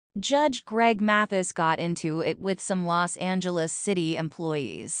Judge Greg Mathis got into it with some Los Angeles City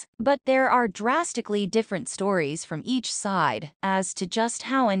employees. But there are drastically different stories from each side as to just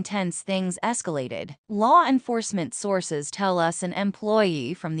how intense things escalated. Law enforcement sources tell us an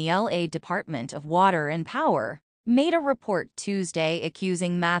employee from the LA Department of Water and Power made a report Tuesday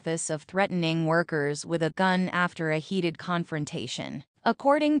accusing Mathis of threatening workers with a gun after a heated confrontation.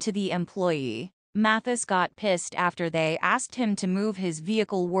 According to the employee, Mathis got pissed after they asked him to move his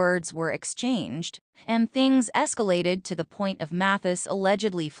vehicle. Words were exchanged, and things escalated to the point of Mathis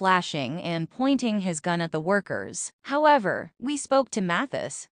allegedly flashing and pointing his gun at the workers. However, we spoke to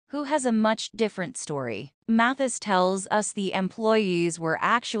Mathis, who has a much different story. Mathis tells us the employees were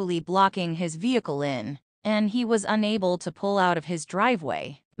actually blocking his vehicle in, and he was unable to pull out of his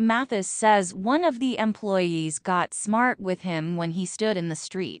driveway. Mathis says one of the employees got smart with him when he stood in the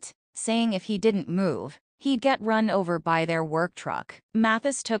street, saying if he didn't move, he'd get run over by their work truck.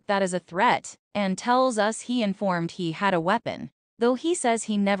 Mathis took that as a threat and tells us he informed he had a weapon, though he says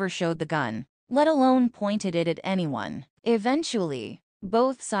he never showed the gun, let alone pointed it at anyone. Eventually,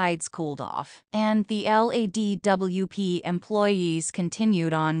 both sides cooled off, and the LADWP employees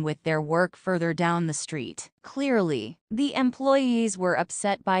continued on with their work further down the street. Clearly, the employees were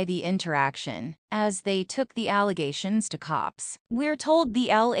upset by the interaction, as they took the allegations to cops. We're told the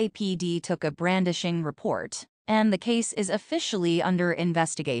LAPD took a brandishing report, and the case is officially under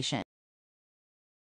investigation.